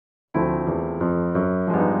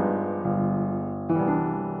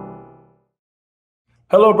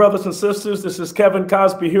Hello, brothers and sisters. This is Kevin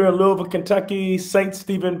Cosby here in Louisville, Kentucky, St.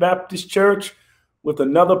 Stephen Baptist Church, with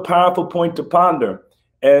another powerful point to ponder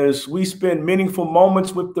as we spend meaningful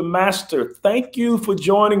moments with the Master. Thank you for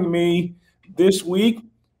joining me this week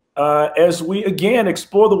as we again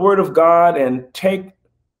explore the Word of God and take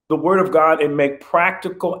the Word of God and make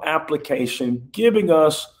practical application, giving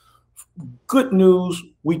us good news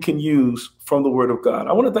we can use from the Word of God.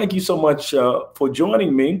 I want to thank you so much for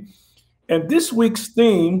joining me. And this week's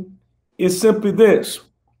theme is simply this: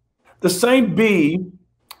 the same bee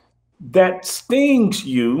that stings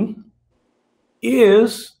you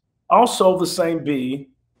is also the same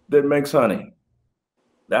bee that makes honey.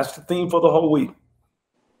 That's the theme for the whole week.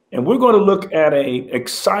 And we're going to look at an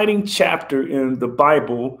exciting chapter in the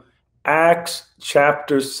Bible, Acts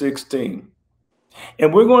chapter 16.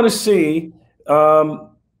 And we're going to see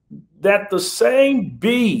that the same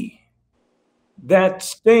bee that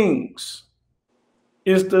stings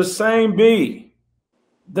is the same bee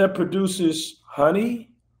that produces honey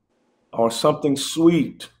or something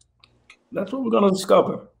sweet. That's what we're going to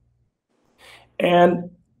discover. And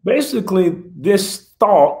basically, this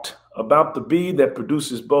thought about the bee that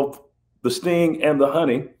produces both the sting and the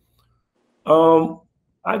honey,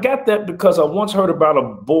 I got that because I once heard about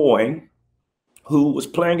a boy who was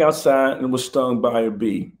playing outside and was stung by a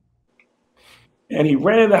bee. And he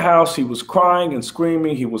ran in the house. He was crying and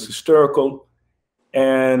screaming. He was hysterical.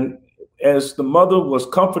 And as the mother was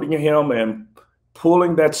comforting him and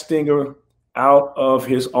pulling that stinger out of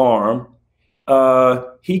his arm,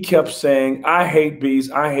 he kept saying, "I hate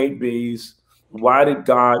bees. I hate bees. Why did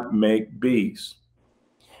God make bees?"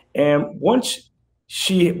 And once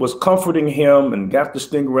she was comforting him and got the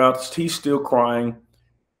stinger out, he's still crying.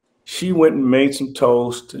 She went and made some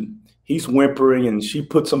toast, and he's whimpering, and she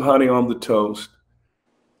put some honey on the toast.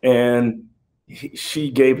 And she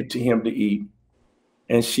gave it to him to eat.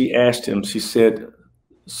 And she asked him, she said,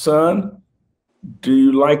 "Son, do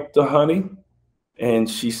you like the honey?" And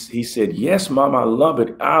he said, "Yes, Mom, I love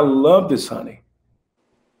it. I love this honey."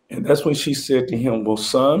 And that's when she said to him, "Well,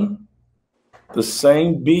 son, the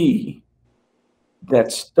same bee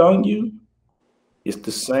that stung you is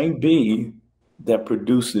the same bee that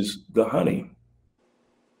produces the honey."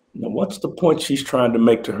 Now, what's the point she's trying to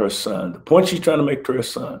make to her son? The point she's trying to make to her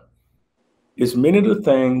son is many of the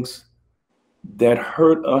things that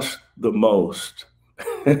hurt us the most,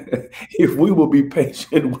 if we will be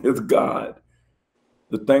patient with God,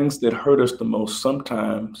 the things that hurt us the most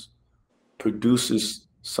sometimes produces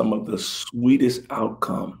some of the sweetest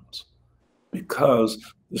outcomes, because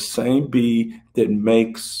the same bee that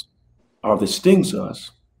makes or that stings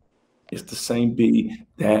us is the same bee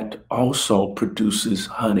that also produces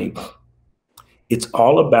honey. It's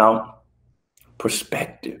all about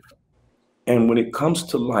perspective. And when it comes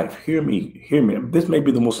to life, hear me. This may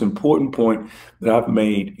be the most important point that I've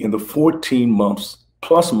made in the 14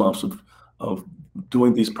 plus months of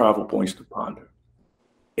doing these powerful points to ponder.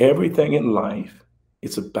 Everything in life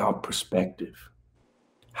is about perspective,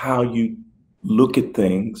 how you look at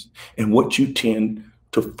things and what you tend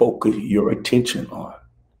to focus your attention on.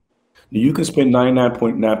 You can spend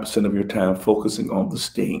 99.9% of your time focusing on the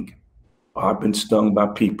sting. I've been stung by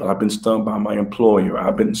people. I've been stung by my employer.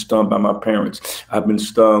 I've been stung by my parents. I've been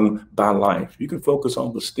stung by life. You can focus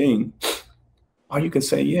on the sting, or you can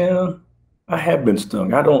say, "Yeah, I have been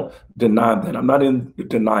stung. I don't deny that. I'm not in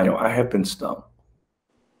denial. I have been stung.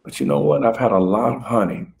 But you know what? I've had a lot of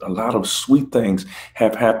honey. A lot of sweet things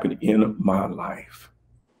have happened in my life."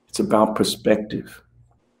 It's about perspective.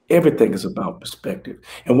 Everything is about perspective.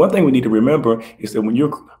 And one thing we need to remember is that when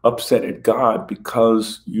you're upset at God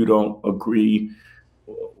because you don't agree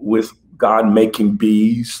with God making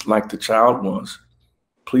bees like the child was,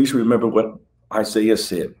 please remember what Isaiah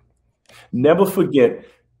said. Never forget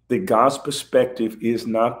that God's perspective is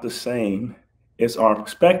not the same as our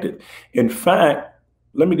perspective. In fact,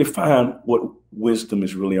 let me define what wisdom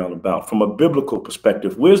is really all about. From a biblical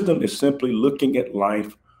perspective, wisdom is simply looking at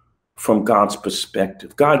life from God's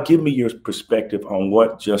perspective. God, give me your perspective on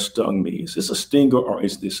what just stung me. Is this a stinger or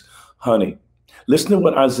is this honey? Listen to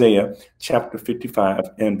what Isaiah chapter 55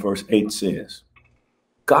 and verse 8 says.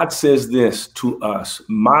 God says this to us: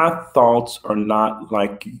 "My thoughts are not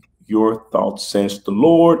like your thoughts, says the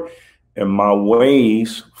Lord, and my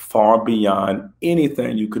ways far beyond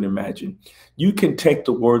anything you can imagine." You can take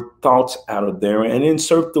the word thoughts out of there and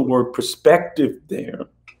insert the word perspective there,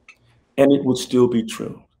 and it would still be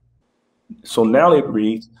true. So now it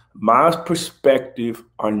reads, "My perspective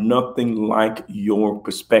are nothing like your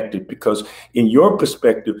perspective," because in your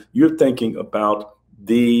perspective, you're thinking about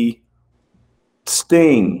the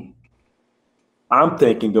sting. I'm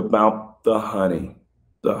thinking about the honey.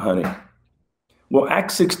 the honey. Well,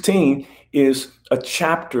 Acts 16 is a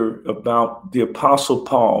chapter about the Apostle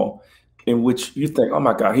Paul in which you think, oh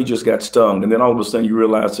my God, he just got stung. And then all of a sudden you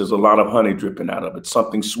realize there's a lot of honey dripping out of it.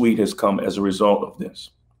 Something sweet has come as a result of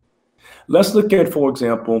this. Let's look at, for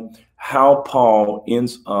example, how Paul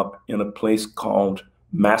ends up in a place called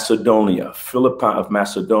Macedonia, Philippi of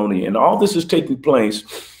Macedonia. And all this is taking place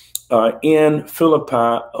in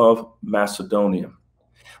Philippi of Macedonia.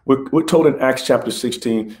 We're told in Acts chapter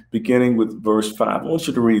 16, beginning with verse 5. I want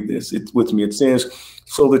you to read this with me. It says,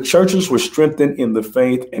 so the churches were strengthened in the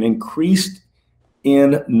faith and increased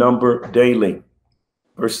in number daily.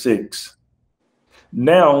 Verse 6.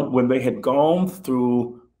 Now, when they had gone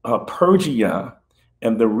through Phrygia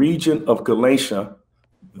and the region of Galatia,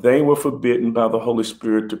 they were forbidden by the Holy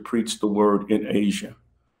Spirit to preach the word in Asia.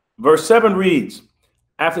 Verse 7 reads,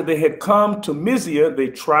 after they had come to Mysia, they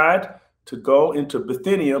tried to go into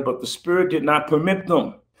Bithynia, but the Spirit did not permit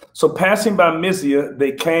them. So passing by Mysia,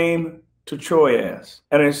 they came to Troas.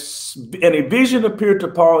 And a vision appeared to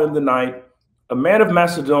Paul in the night. A man of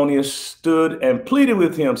Macedonia stood and pleaded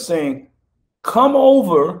with him, saying, come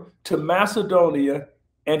over to Macedonia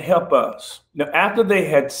and help us. Now, after they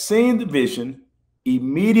had seen the vision,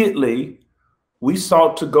 immediately we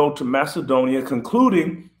sought to go to Macedonia,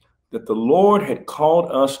 concluding that the Lord had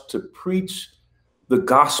called us to preach the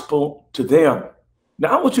gospel to them.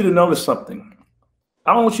 Now, I want you to notice something.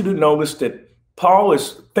 I want you to notice that Paul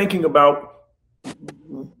is thinking about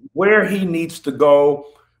where he needs to go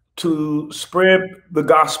to spread the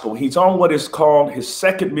gospel. He's on what is called his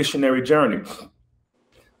second missionary journey.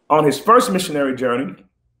 On his first missionary journey,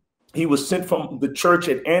 he was sent from the church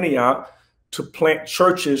at Antioch to plant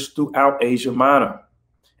churches throughout Asia Minor.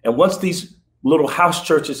 And once these little house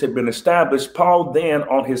churches had been established, Paul then,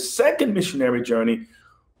 on his second missionary journey,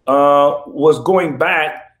 was going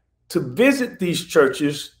back to visit these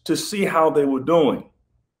churches to see how they were doing.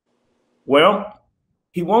 Well,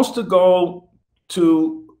 he wants to go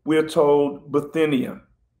to, we're told, Bithynia,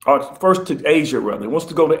 or first to Asia, rather. He wants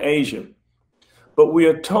to go to Asia. But we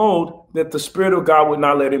are told that the Spirit of God would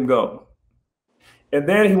not let him go. And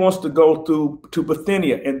then he wants to go to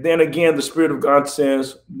Bithynia. And then again, the Spirit of God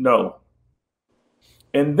says no.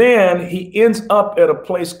 And then he ends up at a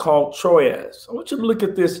place called Troas. I want you to look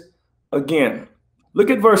at this again. Look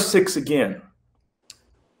at verse 6 again.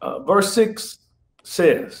 Verse 6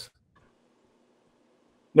 says,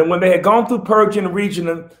 now when they had gone through Phrygian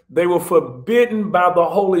region, they were forbidden by the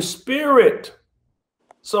Holy Spirit.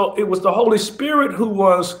 So it was the Holy Spirit who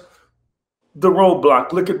was the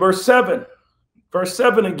roadblock. Look at verse 7. Verse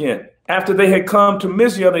 7 again. After they had come to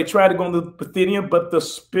Mysia, they tried to go into Bithynia, but the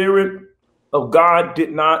Spirit of God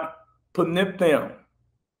did not permit them.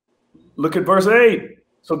 Look at verse 8.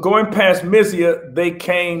 So going past Mysia, they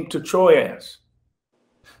came to Troas.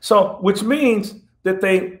 So, which means that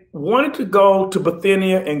they wanted to go to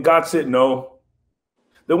Bithynia and God said no.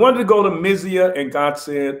 They wanted to go to Mysia and God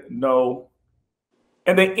said no.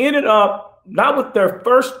 And they ended up not with their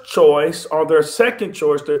first choice or their second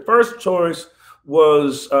choice. Their first choice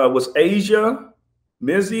was Asia,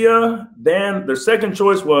 Mysia. Then their second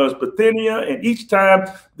choice was Bithynia. And each time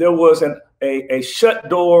there was a shut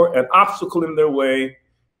door, an obstacle in their way.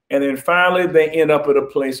 And then finally they end up at a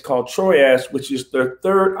place called Troas, which is their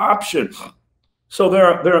third option. So there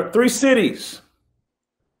are three cities: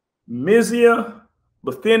 Mysia,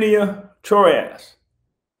 Bithynia, Troas.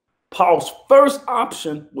 Paul's first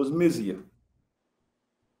option was Mysia.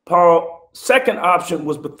 Paul's second option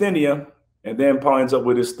was Bithynia. And then Paul ends up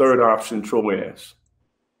with his third option, Troas.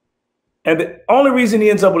 And the only reason he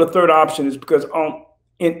ends up with a third option is because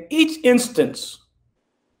in each instance,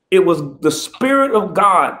 it was the Spirit of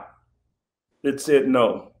God that said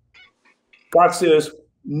no. God says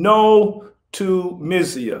no to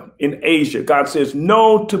Mysia in Asia. God says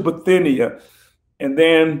no to Bithynia. And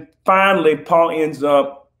then finally, Paul ends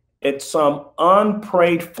up at some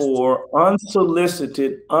unprayed for,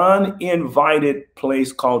 unsolicited, uninvited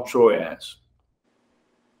place called Troas.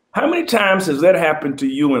 How many times has that happened to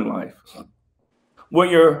you in life?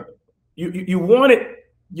 Where you wanted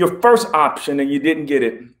your first option and you didn't get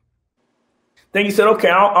it. Then you said, okay,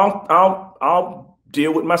 I'll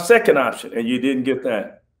deal with my second option, and you didn't get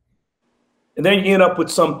that. And then you end up with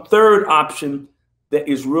some third option that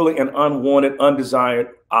is really an unwanted, undesired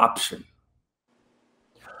option.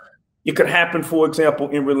 It could happen, for example,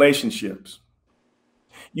 in relationships.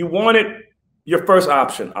 You wanted your first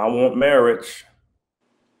option. I want marriage.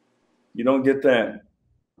 You don't get that.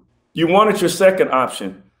 You wanted your second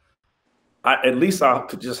option. At least I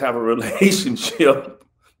could just have a relationship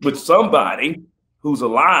with somebody who's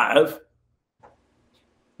alive.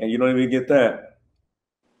 And you don't even get that.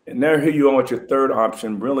 And now here you are with your third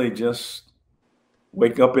option, really just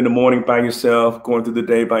waking up in the morning by yourself, going through the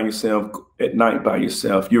day by yourself, at night by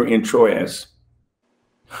yourself. You're in Troas.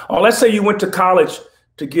 Or let's say you went to college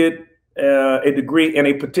to get a degree in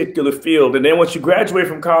a particular field. And then once you graduate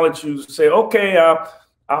from college, you say, okay,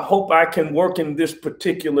 I hope I can work in this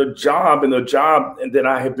particular job, in a job that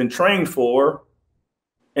I have been trained for.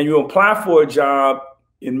 And you apply for a job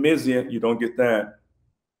in Mysia, you don't get that.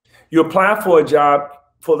 You apply for a job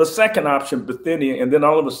for the second option, Bithynia, and then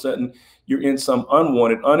all of a sudden you're in some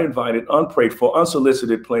unwanted, uninvited, unprayed for,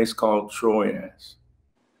 unsolicited place called Troas.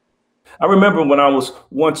 I remember when I was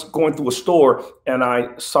once going through a store and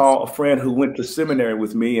I saw a friend who went to seminary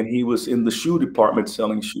with me, and he was in the shoe department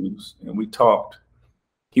selling shoes, and we talked.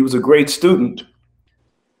 He was a great student,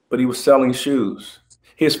 but he was selling shoes.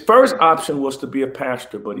 His first option was to be a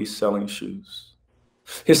pastor, but he's selling shoes.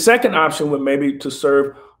 His second option was maybe to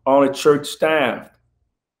serve on a church staff,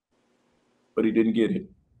 but he didn't get it.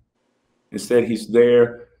 Instead, he's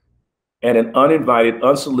there at an uninvited,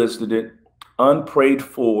 unsolicited, unprayed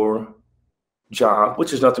for job,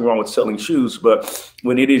 which is nothing wrong with selling shoes. But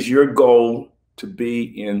when it is your goal to be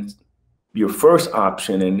in your first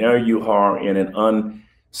option, and now you are in an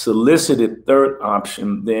unsolicited third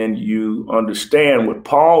option, then you understand what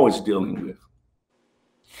Paul is dealing with.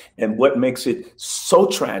 And what makes it so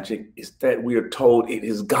tragic is that we are told it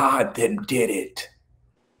is God that did it.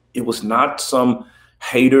 It was not some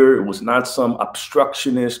hater. It was not some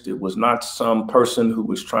obstructionist. It was not some person who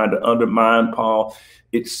was trying to undermine Paul.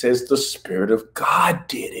 It says the Spirit of God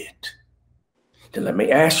did it. Then let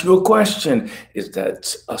me ask you a question. Is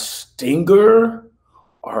that a stinger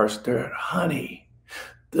or is there honey?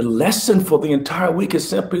 The lesson for the entire week is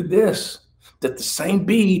simply this, that the same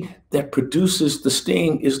bee that produces the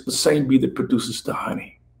sting is the same bee that produces the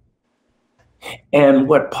honey. And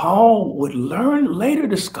what Paul would later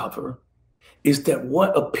discover is that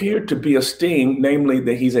what appeared to be a sting, namely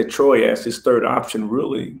that he's at Troas, his third option,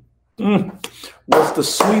 really was the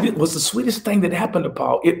sweetest thing that happened to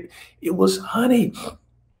Paul. It was honey.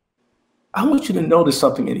 I want you to notice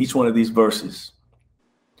something in each one of these verses.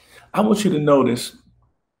 I want you to notice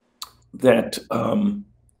that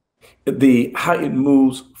how it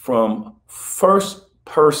moves from first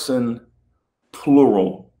person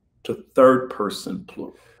plural to third person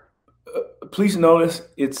plural. Please notice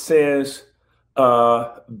it says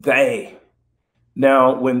they.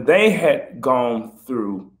 Now, when they had gone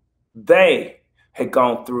through the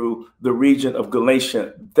region of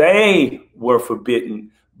Galatia, they were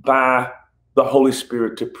forbidden by the Holy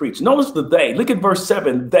Spirit to preach. Notice the they. Look at verse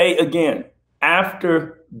 7. They again.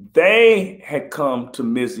 After they had come to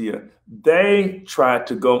Mysia, they tried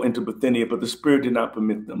to go into Bithynia, but the Spirit did not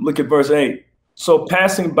permit them. Look at verse 8. So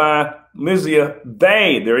passing by Mysia,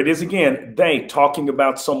 they, there it is again, they, talking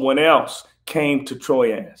about someone else, came to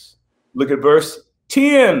Troas. Look at verse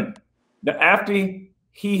 10. Now, after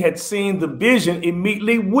he had seen the vision,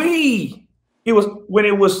 immediately when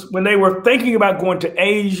they were thinking about going to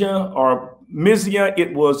Asia or Mysia,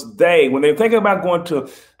 it was they. When they were thinking about going to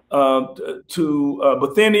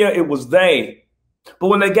Bithynia, it was they. But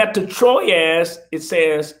when they got to Troas, it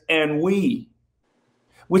says, and we,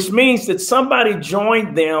 which means that somebody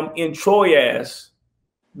joined them in Troas.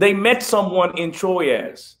 They met someone in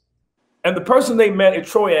Troas. And the person they met at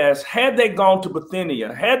Troas, had they gone to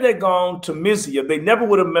Bithynia, had they gone to Mysia, they never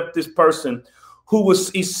would have met this person who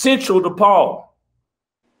was essential to Paul.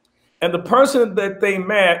 And the person that they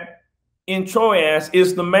met in Troas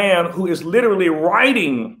is the man who is literally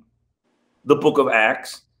writing the book of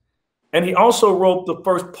Acts. And he also wrote the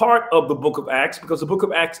first part of the book of Acts, because the book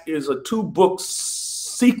of Acts is a two-book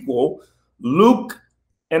sequel, Luke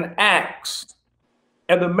and Acts.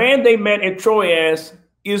 And the man they met at Troas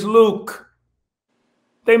is Luke.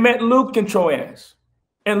 They met Luke in Troas.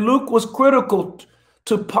 And Luke was critical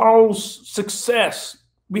to Paul's success.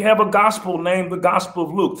 We have a gospel named the Gospel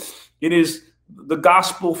of Luke. It is the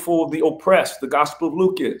gospel for the oppressed. The Gospel of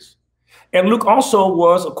Luke is. And Luke also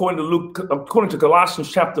was, according to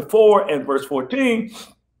Colossians chapter 4 and verse 14,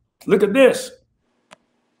 look at this.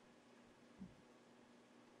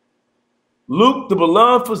 Luke, the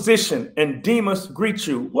beloved physician, and Demas greet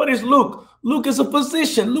you. What is Luke? Luke is a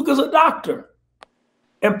physician. Luke is a doctor.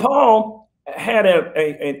 And Paul had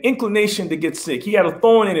an inclination to get sick. He had a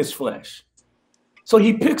thorn in his flesh. So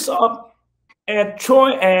he picks up at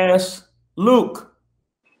Troas Luke.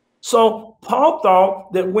 So Paul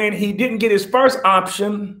thought that when he didn't get his first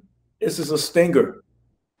option, this is a stinger.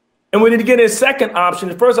 And when he didn't get his second option,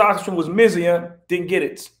 the first option was Mysia, didn't get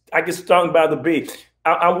it. I get stung by the bee.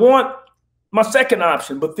 I want my second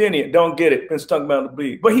option, Bithynia, don't get it, been stung by the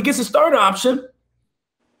bee. But he gets his third option,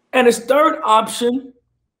 And his third option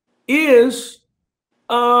is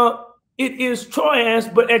it is Troas,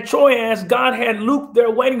 but at Troas, God had Luke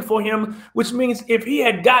there waiting for him, which means if he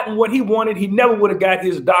had gotten what he wanted, he never would have got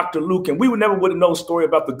his Dr. Luke, and we would never would have known the story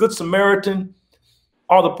about the Good Samaritan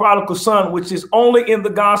or the prodigal son, which is only in the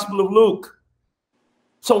Gospel of Luke.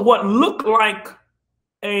 So what looked like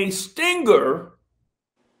a stinger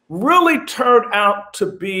really turned out to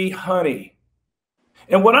be honey.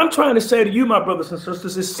 And what I'm trying to say to you, my brothers and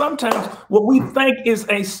sisters, is sometimes what we think is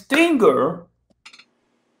a stinger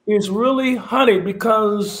is really honey,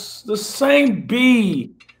 because the same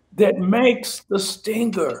bee that makes the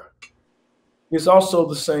stinger is also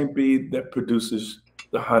the same bee that produces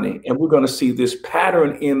the honey. And we're going to see this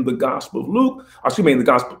pattern in the Gospel of Luke, excuse me, in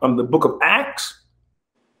the book of Acts.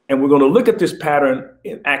 And we're going to look at this pattern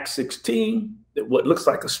in Acts 16, that what looks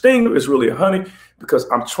like a stinger is really a honey, because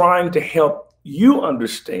I'm trying to help you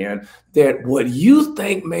understand that what you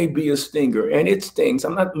think may be a stinger, and it stings.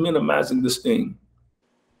 I'm not minimizing the sting.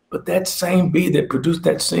 But that same bee that produced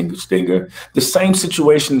that stinger, the same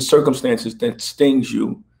situation and circumstances that stings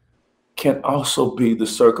you can also be the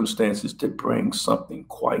circumstances that bring something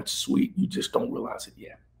quite sweet. You just don't realize it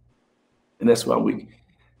yet. And that's why we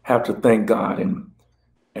have to thank God and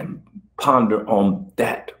ponder on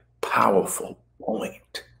that powerful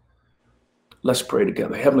point. Let's pray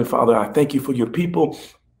together. Heavenly Father, I thank you for your people,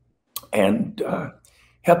 and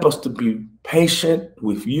help us to be patient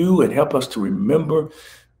with you, and help us to remember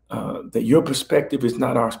that your perspective is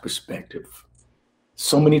not our perspective.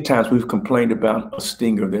 So many times we've complained about a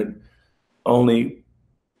stinger that only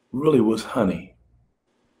really was honey.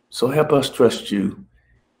 So help us trust you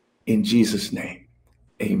in Jesus' name.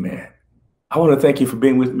 Amen. I want to thank you for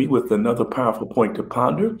being with me with another powerful point to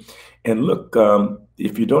ponder. And look,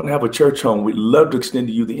 if you don't have a church home, we'd love to extend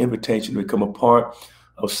to you the invitation to become a part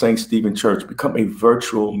of St. Stephen Church, become a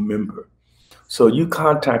virtual member. So you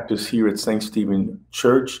contact us here at St. Stephen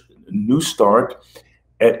Church, New Start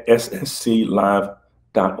at ssclive.org,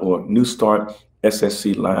 New Start,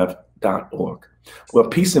 ssclive.org. Well,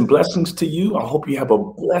 peace and blessings to you. I hope you have a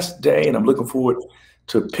blessed day, and I'm looking forward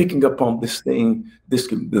to picking up on this thing, this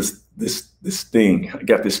thing. I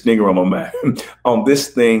got this stinger on my mind, on this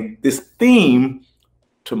theme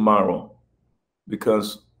tomorrow,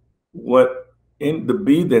 because what in the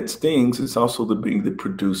bee that stings is also the bee that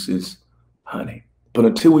produces honey. But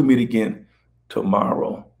until we meet again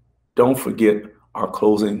tomorrow, don't forget our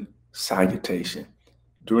closing salutation.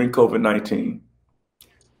 During COVID-19,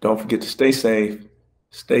 don't forget to stay safe,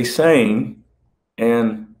 stay sane,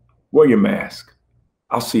 and wear your mask.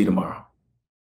 I'll see you tomorrow.